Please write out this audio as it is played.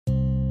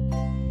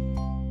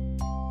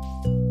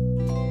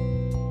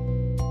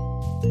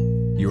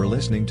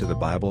listening to the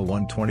Bible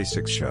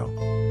 126 show.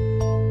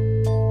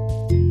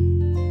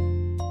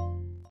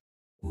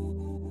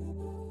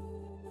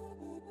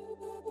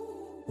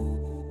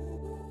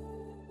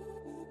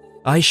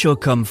 I shall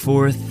come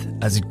forth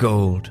as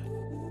gold.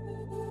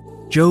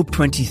 Job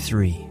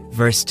 23,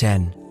 verse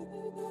 10.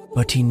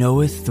 But he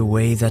knoweth the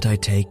way that I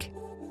take.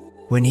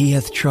 When he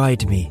hath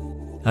tried me,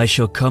 I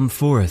shall come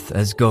forth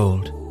as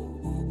gold.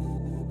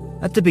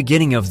 At the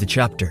beginning of the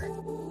chapter,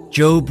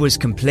 Job was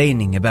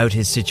complaining about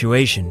his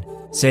situation,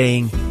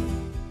 saying,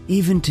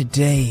 "Even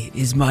today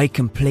is my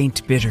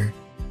complaint bitter.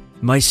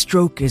 My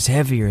stroke is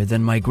heavier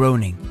than my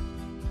groaning."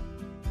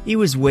 He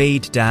was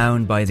weighed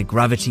down by the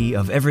gravity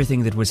of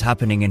everything that was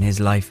happening in his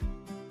life.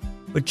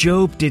 But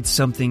Job did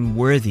something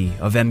worthy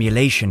of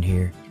emulation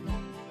here.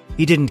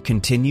 He didn't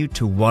continue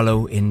to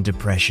wallow in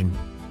depression.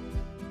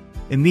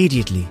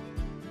 Immediately,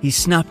 he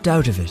snapped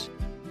out of it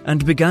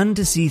and began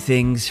to see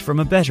things from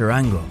a better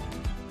angle,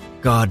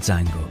 God's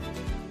angle.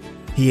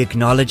 He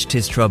acknowledged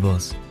his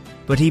troubles,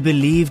 but he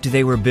believed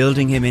they were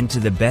building him into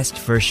the best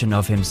version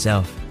of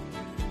himself.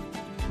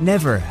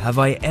 Never have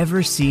I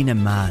ever seen a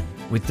man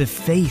with the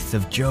faith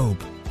of Job.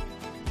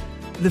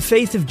 The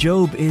faith of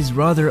Job is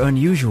rather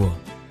unusual.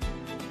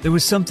 There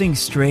was something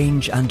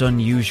strange and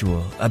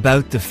unusual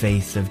about the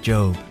faith of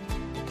Job.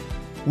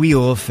 We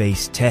all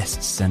face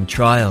tests and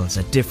trials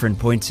at different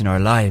points in our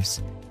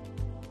lives.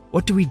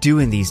 What do we do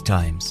in these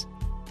times?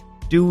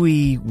 Do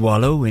we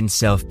wallow in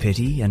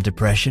self-pity and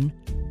depression,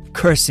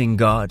 cursing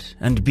God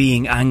and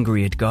being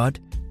angry at God?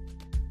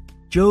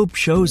 Job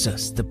shows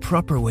us the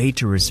proper way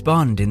to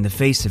respond in the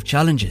face of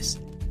challenges.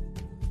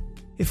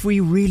 If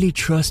we really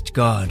trust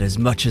God as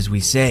much as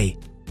we say,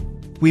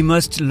 we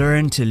must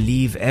learn to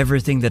leave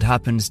everything that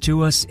happens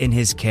to us in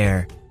His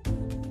care,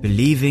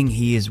 believing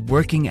He is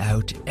working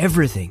out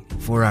everything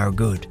for our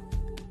good.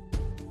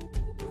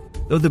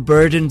 Though the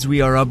burdens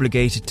we are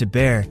obligated to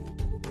bear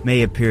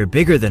may appear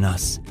bigger than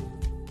us,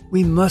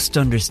 we must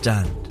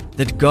understand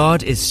that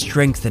God is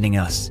strengthening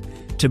us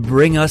to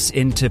bring us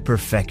into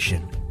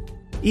perfection.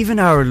 Even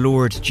our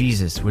Lord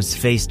Jesus was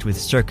faced with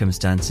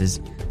circumstances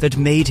that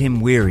made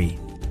Him weary.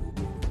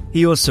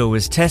 He also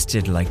was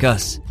tested like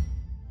us.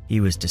 He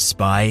was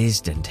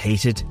despised and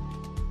hated,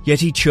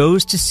 yet He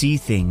chose to see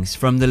things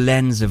from the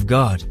lens of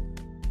God.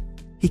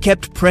 He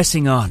kept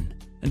pressing on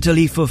until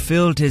He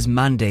fulfilled His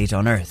mandate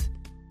on earth.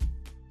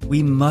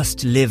 We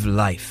must live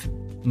life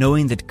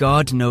knowing that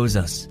God knows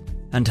us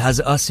and has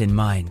us in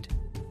mind.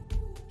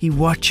 He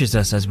watches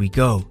us as we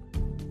go,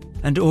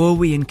 and all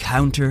we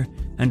encounter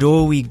and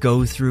all we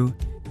go through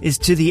is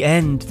to the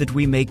end that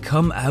we may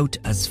come out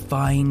as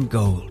fine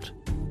gold.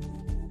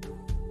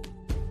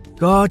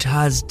 God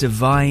has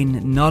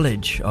divine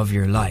knowledge of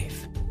your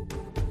life.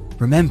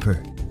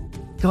 Remember,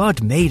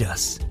 God made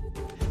us,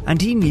 and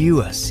He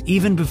knew us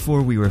even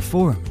before we were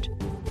formed.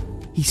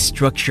 He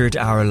structured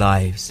our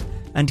lives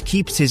and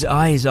keeps His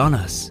eyes on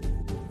us.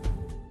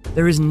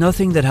 There is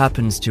nothing that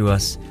happens to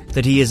us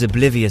that He is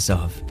oblivious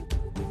of.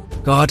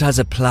 God has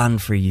a plan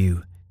for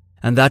you,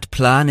 and that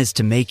plan is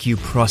to make you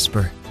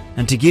prosper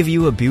and to give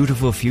you a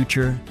beautiful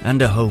future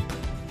and a hope.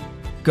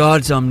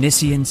 God's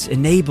omniscience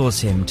enables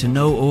Him to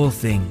know all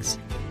things.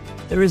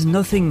 There is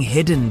nothing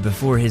hidden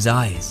before His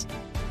eyes.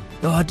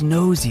 God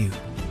knows you.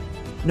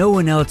 No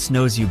one else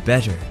knows you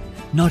better,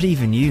 not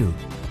even you.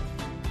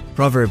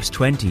 Proverbs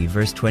 20,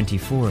 verse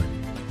 24.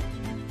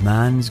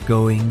 Man's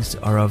goings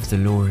are of the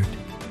Lord.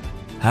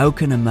 How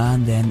can a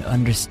man then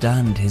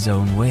understand his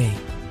own way?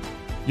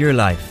 Your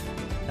life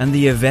and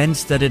the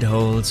events that it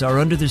holds are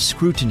under the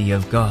scrutiny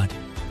of God.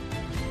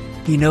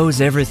 He knows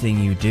everything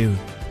you do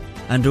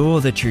and all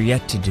that you're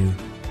yet to do.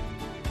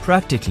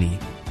 Practically,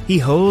 He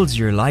holds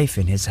your life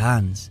in His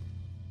hands.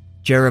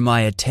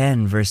 Jeremiah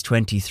 10 verse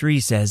 23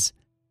 says,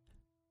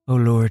 O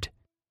Lord,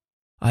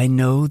 I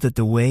know that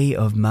the way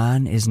of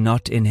man is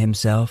not in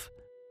himself.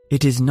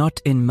 It is not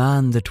in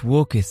man that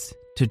walketh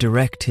to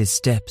direct his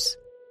steps.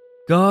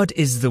 God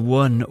is the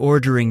one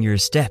ordering your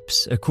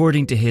steps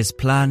according to His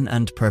plan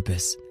and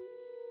purpose.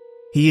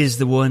 He is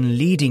the one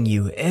leading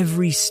you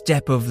every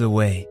step of the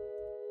way.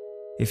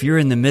 If you're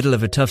in the middle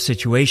of a tough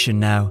situation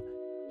now,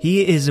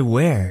 He is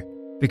aware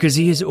because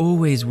He is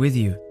always with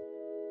you.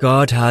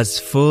 God has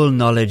full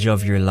knowledge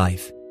of your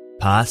life,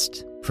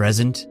 past,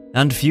 present,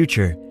 and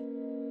future.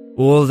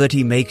 All that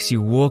He makes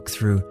you walk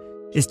through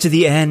is to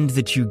the end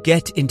that you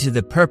get into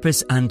the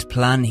purpose and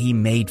plan He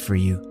made for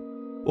you.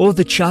 All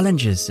the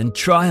challenges and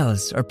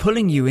trials are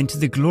pulling you into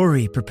the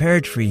glory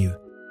prepared for you.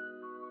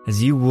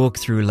 As you walk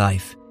through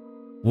life,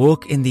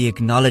 walk in the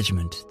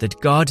acknowledgement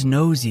that God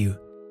knows you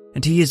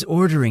and He is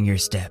ordering your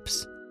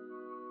steps.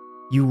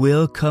 You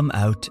will come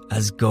out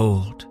as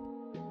gold.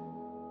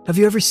 Have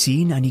you ever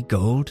seen any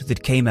gold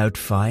that came out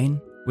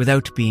fine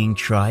without being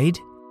tried?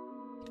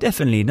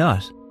 Definitely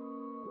not.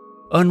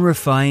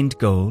 Unrefined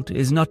gold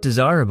is not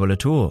desirable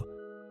at all.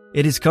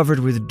 It is covered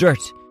with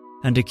dirt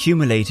and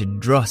accumulated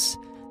dross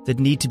that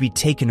need to be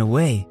taken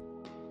away.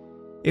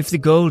 If the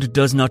gold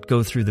does not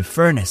go through the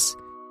furnace,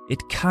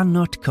 it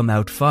cannot come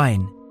out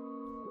fine.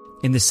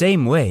 In the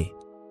same way,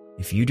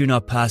 if you do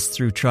not pass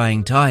through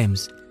trying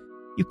times,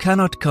 you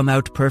cannot come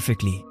out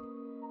perfectly.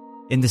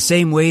 In the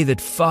same way that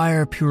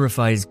fire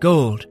purifies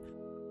gold,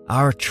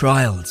 our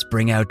trials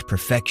bring out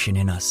perfection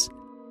in us.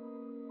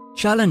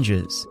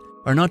 Challenges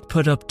are not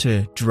put up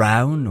to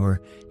drown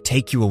or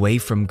take you away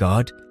from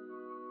God.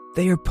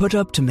 They are put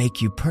up to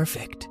make you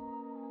perfect.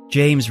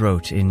 James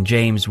wrote in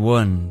James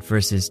 1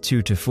 verses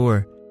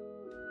 2-4,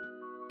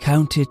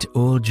 "Count it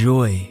all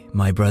joy,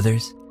 my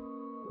brothers,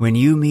 when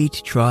you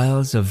meet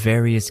trials of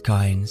various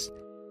kinds,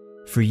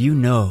 for you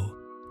know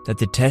that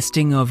the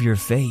testing of your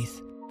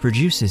faith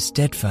produces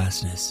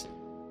steadfastness.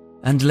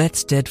 And let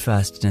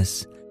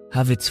steadfastness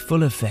have its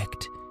full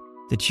effect,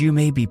 that you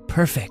may be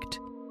perfect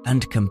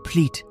and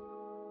complete,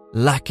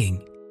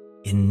 lacking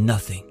in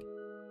nothing."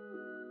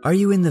 Are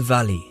you in the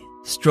valley,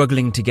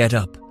 struggling to get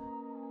up?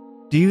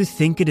 Do you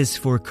think it is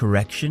for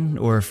correction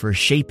or for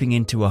shaping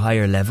into a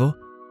higher level?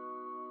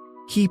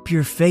 Keep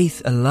your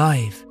faith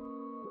alive.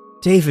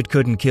 David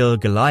couldn't kill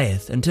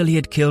Goliath until he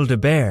had killed a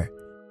bear.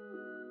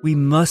 We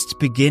must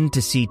begin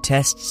to see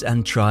tests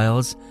and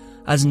trials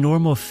as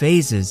normal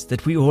phases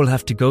that we all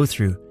have to go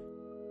through.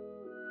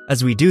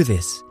 As we do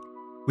this,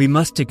 we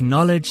must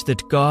acknowledge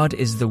that God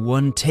is the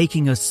one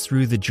taking us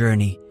through the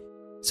journey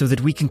so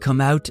that we can come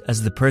out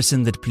as the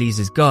person that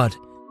pleases God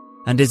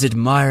and is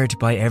admired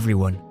by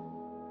everyone.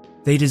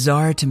 They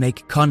desire to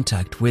make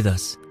contact with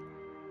us.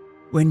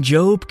 When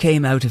Job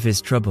came out of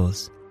his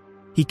troubles,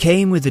 he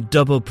came with a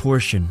double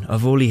portion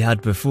of all he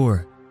had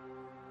before.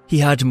 He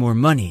had more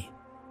money,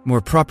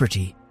 more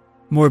property,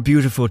 more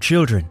beautiful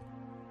children,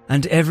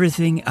 and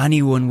everything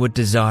anyone would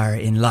desire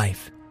in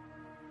life.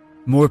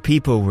 More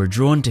people were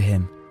drawn to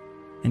him,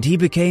 and he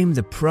became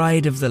the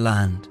pride of the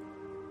land.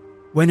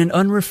 When an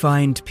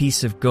unrefined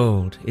piece of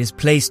gold is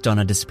placed on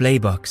a display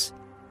box,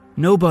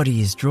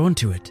 nobody is drawn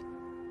to it.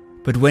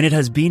 But when it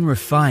has been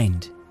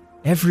refined,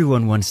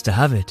 everyone wants to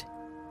have it.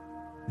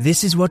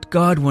 This is what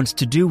God wants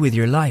to do with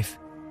your life.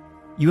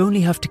 You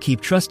only have to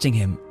keep trusting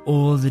Him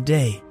all the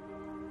day.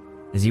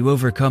 As you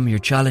overcome your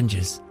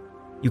challenges,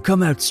 you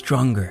come out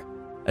stronger,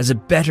 as a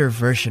better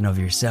version of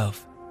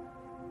yourself.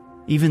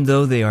 Even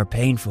though they are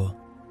painful,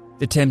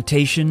 the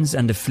temptations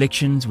and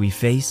afflictions we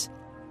face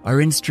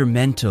are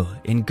instrumental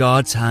in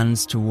God's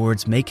hands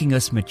towards making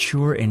us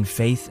mature in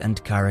faith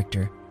and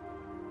character.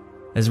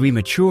 As we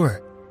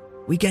mature,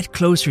 we get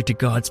closer to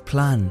God's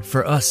plan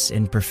for us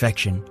in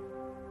perfection.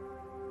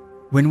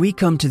 When we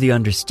come to the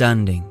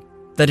understanding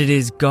that it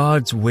is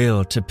God's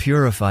will to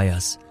purify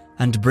us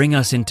and bring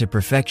us into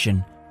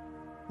perfection,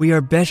 we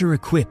are better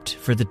equipped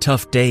for the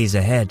tough days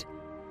ahead.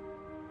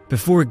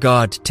 Before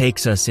God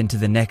takes us into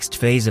the next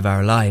phase of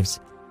our lives,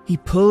 He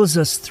pulls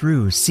us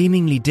through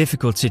seemingly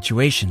difficult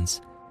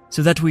situations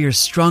so that we are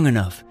strong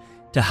enough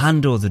to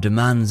handle the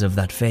demands of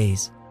that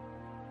phase.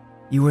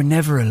 You are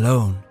never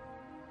alone.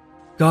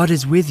 God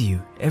is with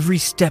you every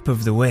step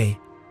of the way.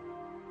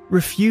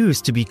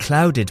 Refuse to be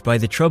clouded by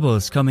the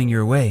troubles coming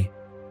your way.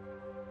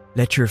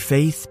 Let your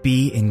faith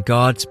be in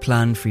God's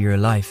plan for your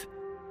life.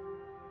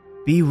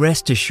 Be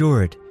rest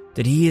assured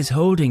that He is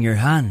holding your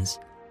hands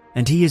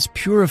and He is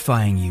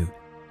purifying you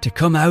to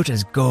come out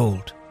as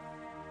gold.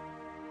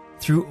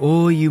 Through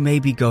all you may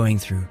be going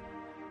through,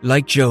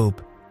 like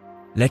Job,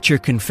 let your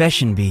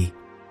confession be,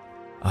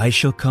 "I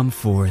shall come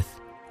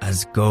forth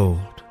as gold."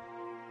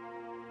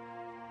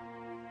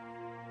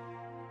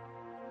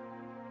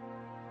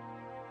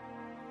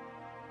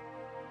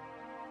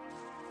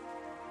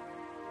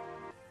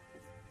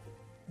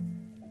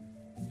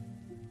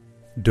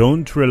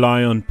 Don't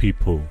rely on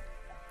people.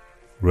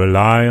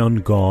 Rely on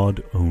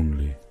God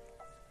only.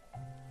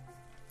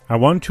 I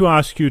want to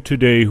ask you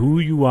today who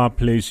you are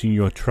placing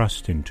your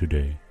trust in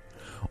today,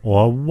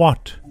 or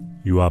what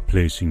you are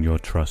placing your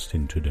trust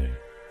in today.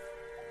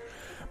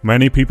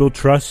 Many people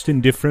trust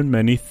in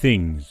many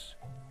things,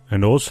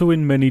 and also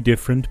in many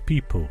different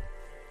people.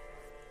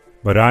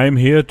 But I am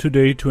here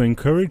today to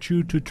encourage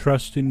you to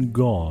trust in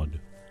God.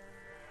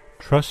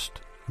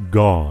 Trust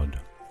God.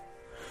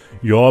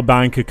 Your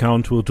bank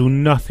account will do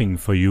nothing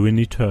for you in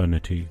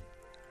eternity.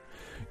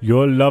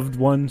 Your loved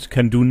ones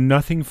can do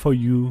nothing for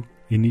you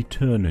in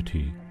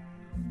eternity.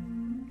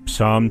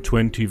 Psalm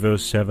 20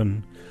 verse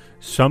 7,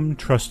 "Some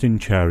trust in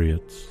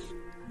chariots,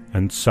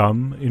 and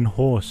some in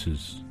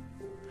horses.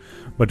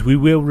 But we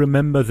will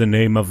remember the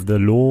name of the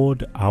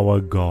Lord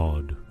our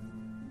God."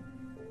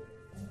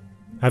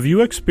 Have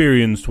you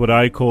experienced what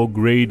I call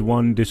grade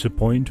 1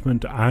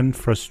 disappointment and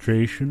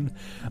frustration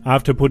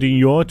after putting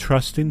your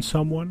trust in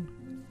someone?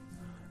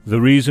 The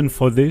reason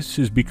for this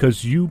is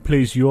because you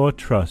place your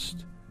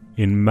trust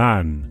in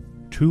man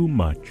too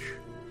much.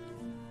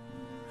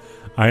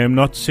 I am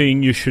not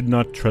saying you should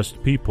not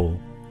trust people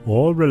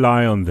or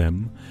rely on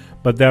them,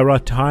 but there are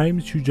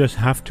times you just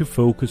have to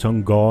focus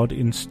on God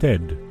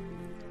instead.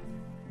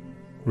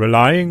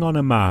 Relying on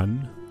a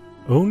man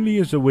only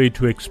is a way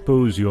to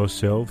expose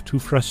yourself to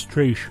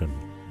frustration.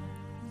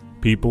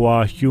 People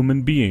are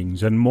human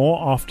beings, and more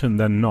often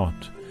than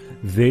not,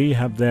 they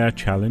have their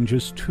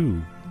challenges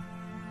too.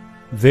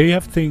 They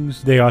have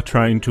things they are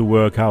trying to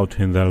work out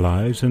in their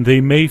lives, and they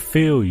may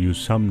fail you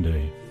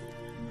someday.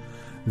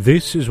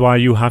 This is why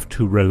you have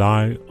to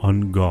rely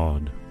on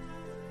God.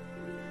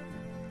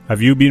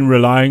 Have you been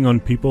relying on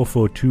people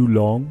for too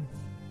long?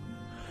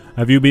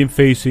 Have you been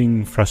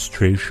facing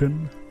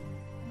frustration?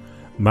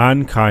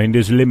 Mankind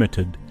is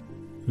limited.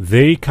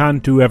 They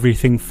can't do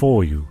everything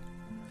for you.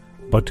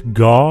 But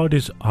God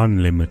is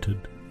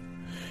unlimited.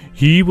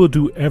 He will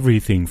do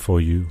everything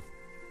for you.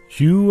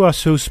 You are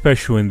so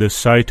special in the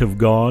sight of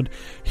God.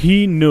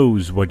 He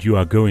knows what you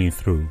are going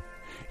through.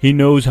 He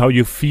knows how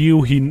you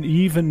feel. He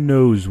even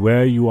knows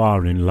where you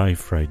are in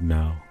life right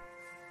now.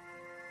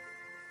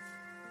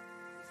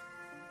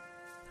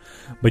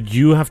 But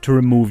you have to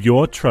remove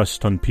your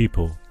trust on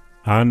people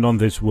and on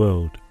this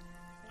world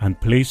and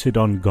place it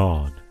on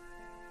God.